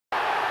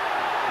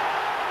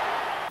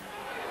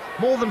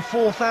More than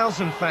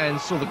 4,000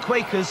 fans saw the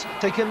Quakers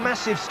take a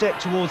massive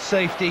step towards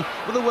safety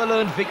with a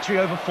well-earned victory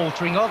over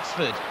faltering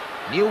Oxford.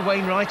 Neil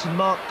Wainwright and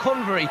Mark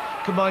Convery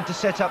combined to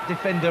set up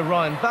defender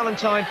Ryan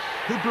Ballantyne,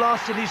 who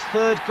blasted his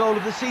third goal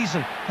of the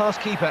season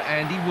past keeper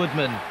Andy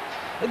Woodman.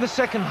 In the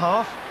second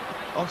half,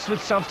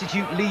 Oxford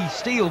substitute Lee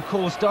Steele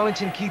caused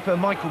Darlington keeper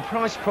Michael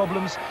Price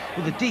problems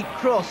with a deep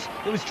cross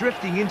that was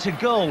drifting into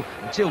goal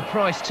until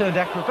Price turned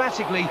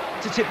acrobatically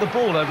to tip the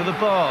ball over the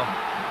bar.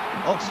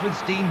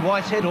 Oxford's Dean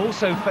Whitehead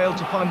also failed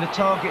to find the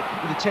target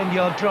with a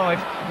 10-yard drive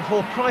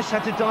before Price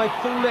had to dive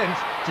full length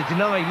to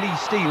deny Lee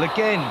Steele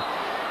again.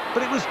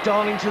 But it was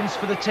Darlington's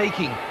for the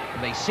taking,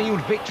 and they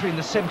sealed victory in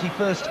the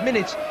 71st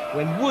minute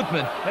when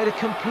Woodman made a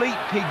complete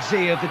pig's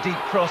ear of the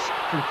deep cross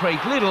from Craig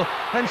Liddell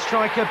and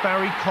striker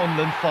Barry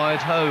Conlon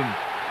fired home.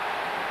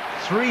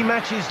 3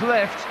 matches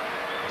left.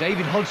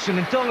 David Hodgson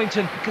and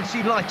Darlington can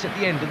see light at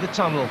the end of the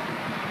tunnel.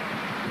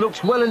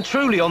 Looks well and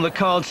truly on the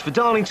cards for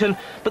Darlington,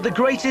 but the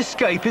great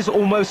escape is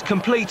almost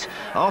complete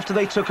after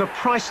they took a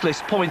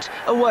priceless point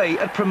away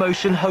at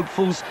promotion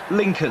hopefuls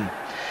Lincoln.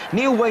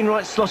 Neil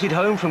Wainwright slotted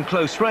home from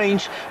close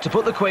range to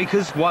put the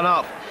Quakers one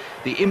up.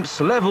 The Imps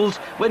levelled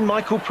when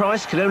Michael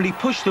Price could only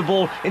push the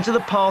ball into the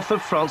path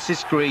of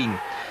Francis Green.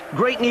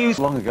 Great news.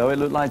 Long ago, it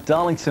looked like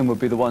Darlington would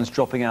be the ones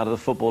dropping out of the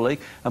Football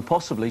League and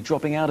possibly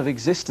dropping out of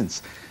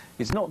existence.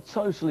 It's not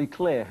totally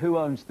clear who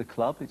owns the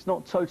club. It's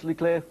not totally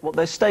clear what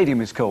their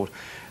stadium is called.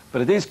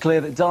 But it is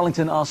clear that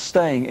Darlington are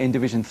staying in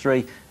Division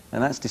 3,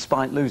 and that's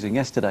despite losing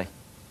yesterday.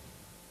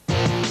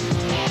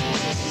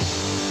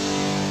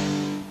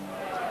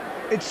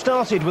 It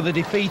started with a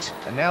defeat,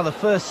 and now the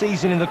first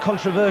season in the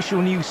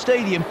controversial new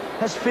stadium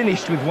has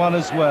finished with one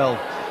as well.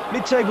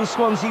 Mid-table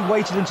Swansea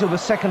waited until the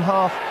second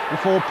half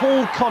before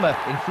Paul Connor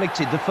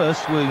inflicted the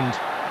first wound.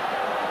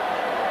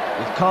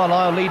 With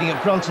Carlisle leading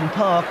at Brunton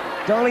Park,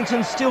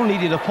 Darlington still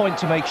needed a point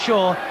to make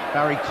sure.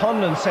 Barry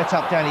Conlon set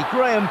up Danny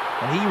Graham,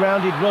 and he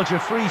rounded Roger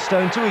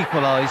Freestone to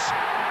equalise.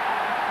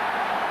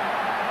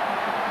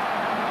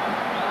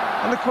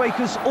 And the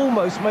Quakers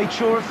almost made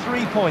sure of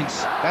 3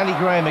 points. Danny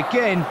Graham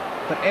again,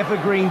 but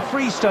evergreen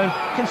Freestone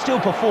can still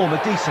perform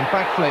a decent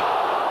backflip.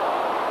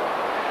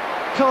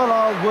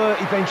 Carlisle were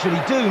eventually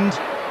doomed,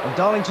 and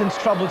Darlington's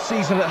troubled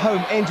season at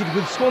home ended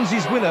with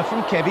Swansea's winner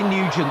from Kevin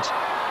Nugent.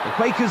 The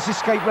Quakers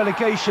escaped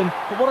relegation,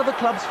 but what of the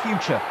club's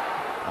future?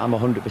 I'm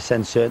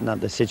 100% certain that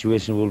the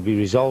situation will be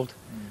resolved.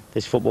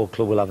 This football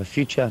club will have a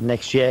future.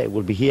 Next year it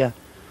will be here.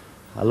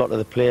 A lot of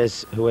the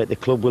players who are at the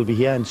club will be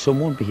here and some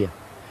won't be here.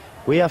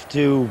 We have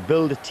to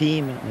build a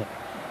team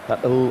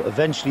that will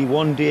eventually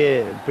one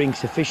day bring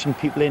sufficient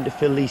people in to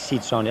fill these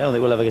seats on. I don't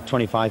think we'll ever get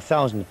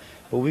 25,000.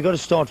 But we've got to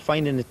start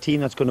finding a team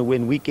that's going to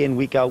win week in,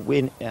 week out,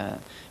 week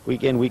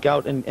in, week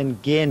out,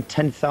 and gain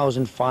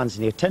 10,000 fans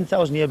in here.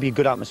 10,000 here would be a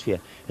good atmosphere.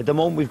 At the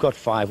moment we've got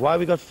 5. Why have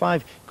we got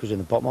 5? Because we're in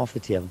the bottom half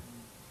of the table.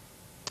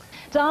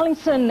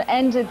 Darlington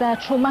ended their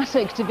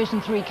traumatic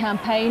Division 3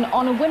 campaign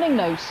on a winning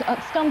note at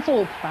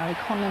Scunthorpe. Barry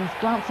Conlon's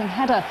glancing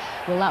header.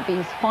 Will that be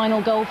his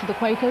final goal for the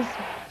Quakers?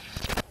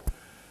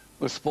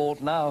 The sport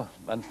now,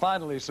 and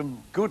finally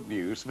some good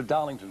news for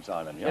Darlington,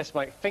 Simon. Yeah? Yes,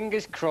 Mike,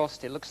 fingers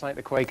crossed, it looks like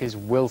the Quakers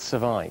will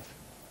survive.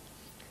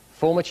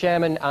 Former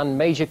chairman and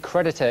major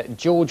creditor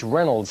George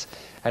Reynolds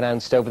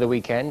announced over the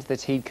weekend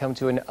that he'd come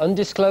to an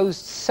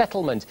undisclosed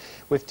settlement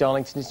with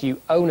Darlington's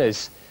new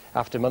owners.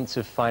 After months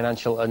of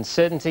financial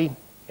uncertainty,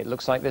 it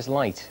looks like there's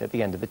light at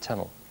the end of the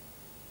tunnel.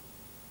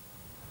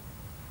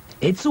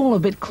 It's all a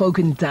bit cloak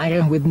and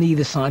dagger, with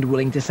neither side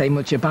willing to say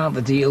much about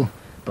the deal.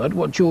 But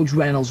what George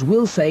Reynolds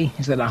will say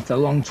is that after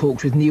long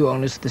talks with new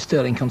owners, the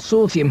Stirling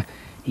Consortium,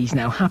 he's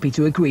now happy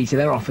to agree to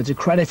their offer to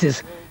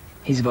creditors.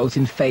 His vote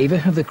in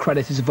favour of the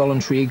creditors'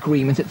 voluntary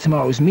agreement at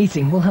tomorrow's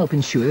meeting will help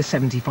ensure the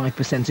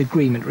 75%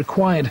 agreement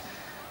required.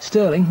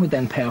 Stirling would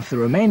then pay off the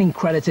remaining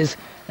creditors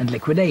and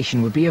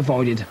liquidation would be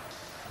avoided.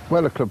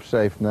 Well, the club's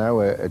safe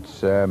now.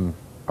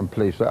 I'm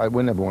pleased.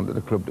 We never wanted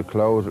the club to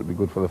close. It would be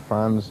good for the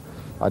fans.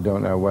 I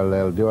don't know how well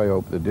they'll do. I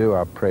hope they do.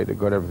 I pray to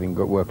God everything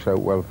works out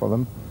well for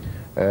them.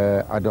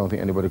 I don't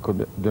think anybody could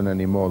have done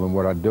any more than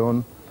what I've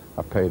done.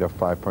 I paid off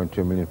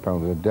 £5.2 million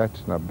of the debt,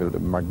 and I've built a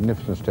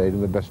magnificent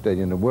stadium, the best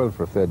stadium in the world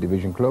for a third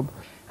division club.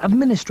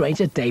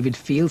 Administrator David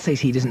Field says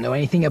he doesn't know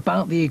anything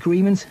about the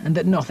agreement and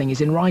that nothing is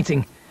in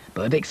writing,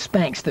 but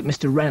expects that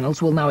Mr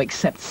Reynolds will now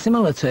accept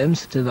similar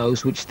terms to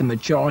those which the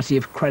majority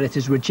of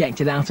creditors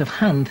rejected out of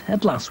hand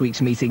at last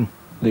week's meeting.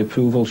 The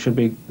approval should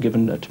be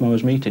given at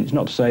tomorrow's meeting. It's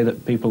not to say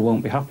that people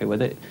won't be happy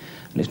with it,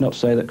 and it's not to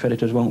say that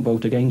creditors won't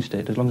vote against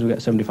it. As long as we get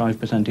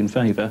 75% in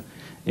favour,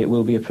 it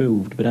will be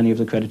approved, but any of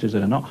the creditors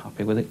that are not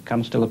happy with it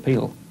can still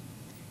appeal.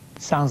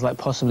 Sounds like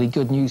possibly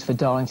good news for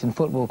Darlington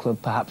Football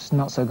Club, perhaps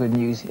not so good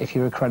news if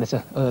you're a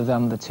creditor other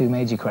than the two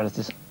major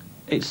creditors.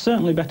 It's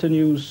certainly better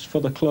news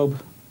for the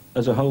club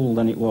as a whole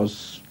than it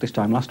was this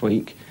time last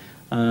week.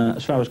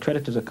 As far as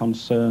creditors are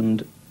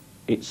concerned,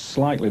 it's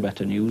slightly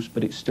better news,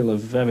 but it's still a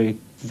very,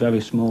 very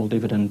small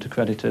dividend to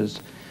creditors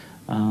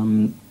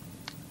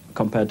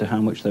compared to how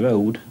much they're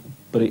owed,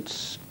 but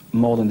it's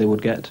more than they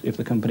would get if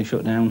the company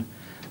shut down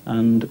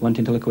and went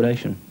into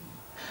liquidation.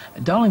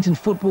 Darlington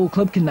Football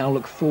Club can now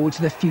look forward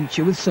to the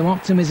future with some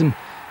optimism.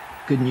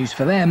 Good news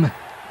for them,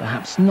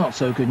 perhaps not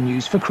so good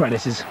news for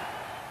creditors.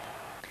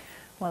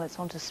 Well, it's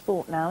on to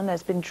sport now, and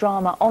there's been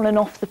drama on and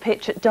off the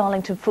pitch at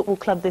Darlington Football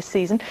Club this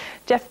season.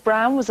 Jeff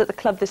Brown was at the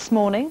club this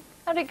morning.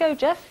 How did it go,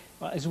 Jeff?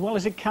 Well, as well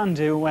as it can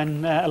do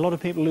when a lot of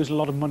people lose a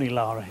lot of money,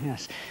 Laura,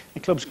 yes. The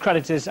club's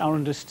creditors are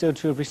understood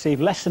to have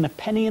received less than a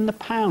penny in the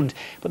pound.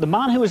 But the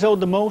man who was owed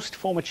the most,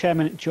 former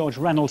chairman George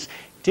Reynolds,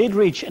 did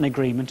reach an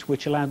agreement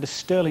which allowed the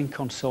Stirling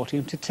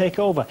consortium to take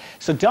over.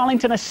 So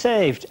Darlington are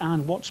saved,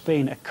 and what's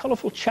been a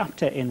colourful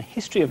chapter in the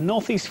history of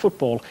North East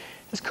football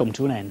has come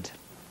to an end.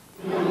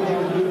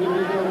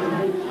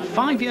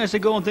 5 years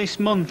ago this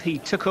month, he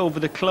took over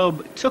the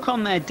club, took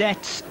on their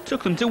debts,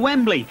 took them to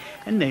Wembley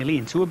and nearly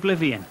into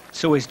oblivion.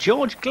 So is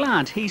George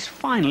glad he's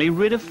finally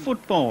rid of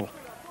football?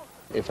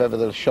 If ever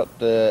they'll shut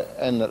the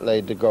end that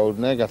laid the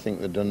golden egg, I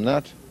think they've done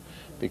that.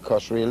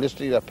 Because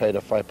realistically, I paid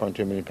a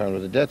 £5.2 million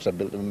worth of debts. I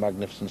built a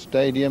magnificent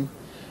stadium.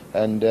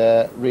 And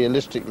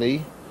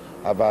realistically,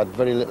 I've had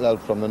very little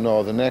help from the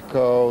Northern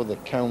Echo, the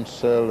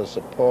council, the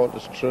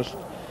supporters trust,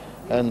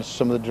 and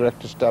some of the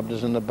directors stabbed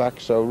us in the back.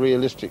 So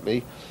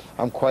realistically,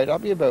 I'm quite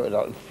happy about it.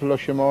 I can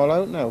flush them all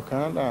out now,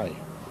 can't I?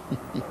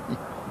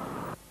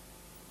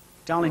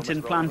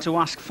 Darlington plan to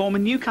ask former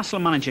Newcastle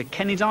manager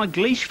Kenny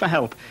Dalglish for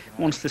help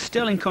once the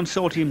Stirling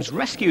Consortium's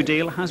rescue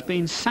deal has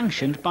been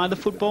sanctioned by the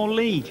Football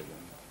League.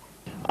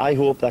 I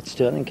hope that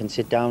Stirling can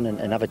sit down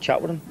and have a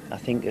chat with him. I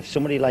think if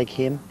somebody like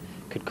him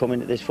could come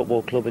into this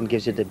football club and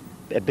gives it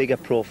a bigger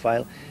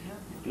profile.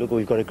 Look,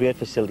 we've got a great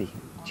facility.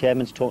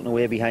 Chairman's talking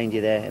away behind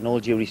you there, in all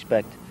due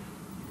respect.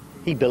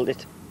 He built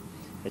it.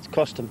 It's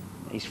cost him.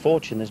 He's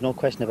fortunate, there's no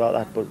question about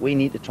that, but we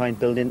need to try and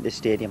build into this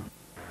stadium.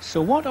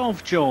 So what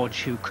of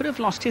George, who could have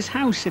lost his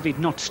house if he'd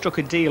not struck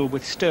a deal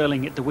with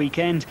Stirling at the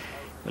weekend?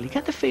 Well, you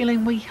get the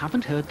feeling we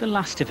haven't heard the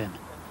last of him.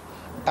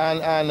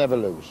 And I never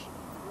lose.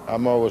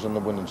 I'm always on the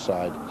winning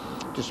side.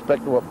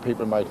 Despite what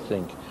people might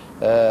think.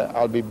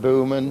 I'll be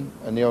booming,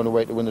 and the only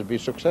way to win is to be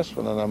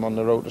successful, and I'm on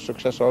the road to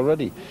success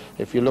already.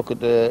 If you look at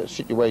the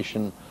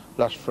situation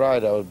last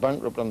Friday, I was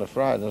bankrupt on the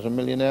Friday, I was a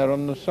millionaire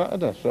on the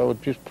Saturday, so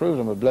it just proves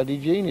I'm a bloody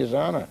genius,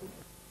 aren't I?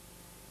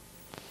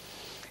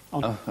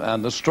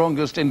 And the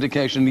strongest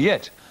indication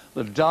yet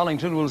that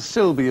Darlington will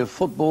still be a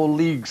Football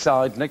League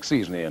side next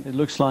season, Ian. It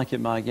looks like it,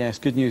 Mike, yes.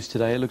 Good news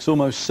today. It looks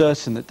almost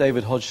certain that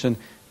David Hodgson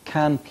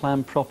can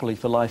plan properly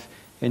for life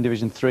in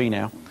Division 3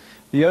 now.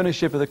 The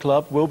ownership of the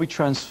club will be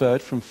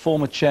transferred from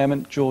former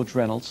chairman George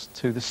Reynolds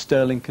to the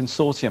Stirling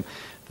Consortium.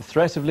 The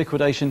threat of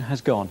liquidation has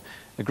gone.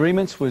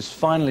 Agreement was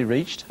finally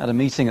reached at a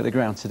meeting at the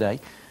ground today,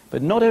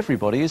 but not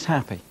everybody is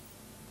happy.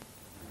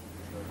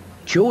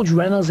 George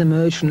Reynolds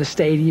emerged from the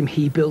stadium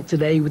he built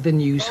today with the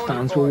news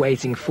fans were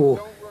waiting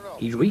for.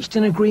 He'd reached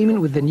an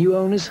agreement with the new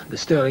owners, the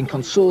Stirling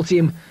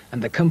Consortium,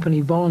 and the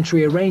company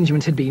voluntary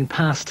arrangement had been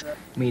passed,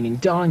 meaning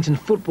Darlington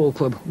Football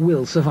Club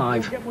will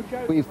survive.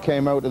 We've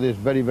came out of this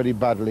very, very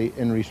badly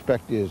in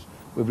respect is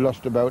we've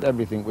lost about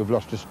everything. We've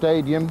lost a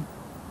stadium,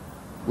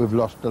 we've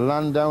lost the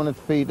land down at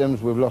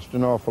Feethams, we've lost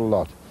an awful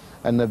lot.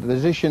 And the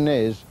position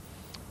is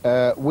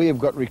we have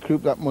got to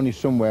recoup that money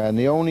somewhere, and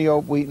the only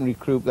hope we can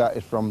recoup that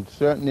is from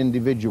certain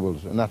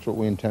individuals, and that's what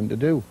we intend to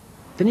do.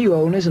 The new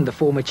owners and the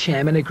former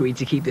chairman agreed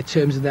to keep the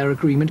terms of their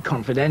agreement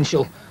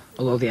confidential,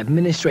 although the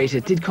administrator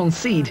did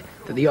concede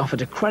that the offer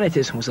to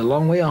creditors was a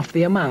long way off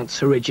the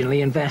amounts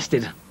originally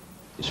invested.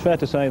 It's fair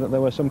to say that there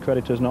were some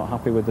creditors not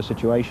happy with the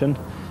situation,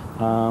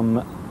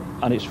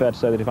 and it's fair to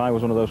say that if I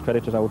was one of those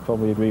creditors, I would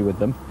probably agree with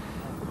them.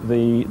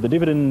 The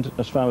dividend,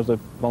 as far as the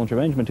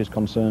voluntary arrangement is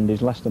concerned,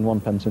 is less than 1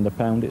 pence in the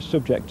pound. It's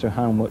subject to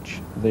how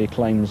much the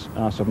claims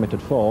are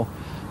submitted for,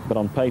 but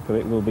on paper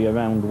it will be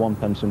around 1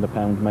 pence in the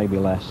pound, maybe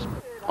less.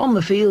 On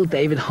the field,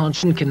 David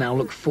Hodgson can now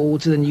look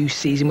forward to the new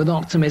season with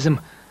optimism,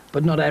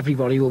 but not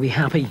everybody will be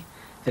happy.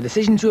 The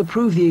decision to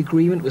approve the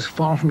agreement was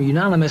far from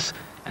unanimous,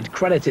 and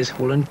creditors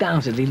will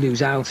undoubtedly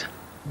lose out.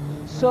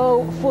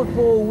 So,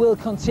 football will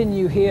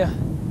continue here.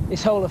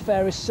 This whole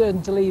affair is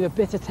certain to leave a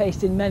bitter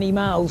taste in many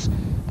mouths,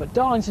 but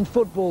Darlington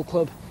Football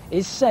Club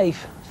is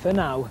safe for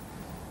now.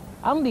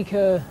 Andy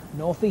Kerr,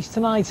 North East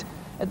Tonight,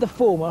 at the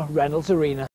former Reynolds Arena.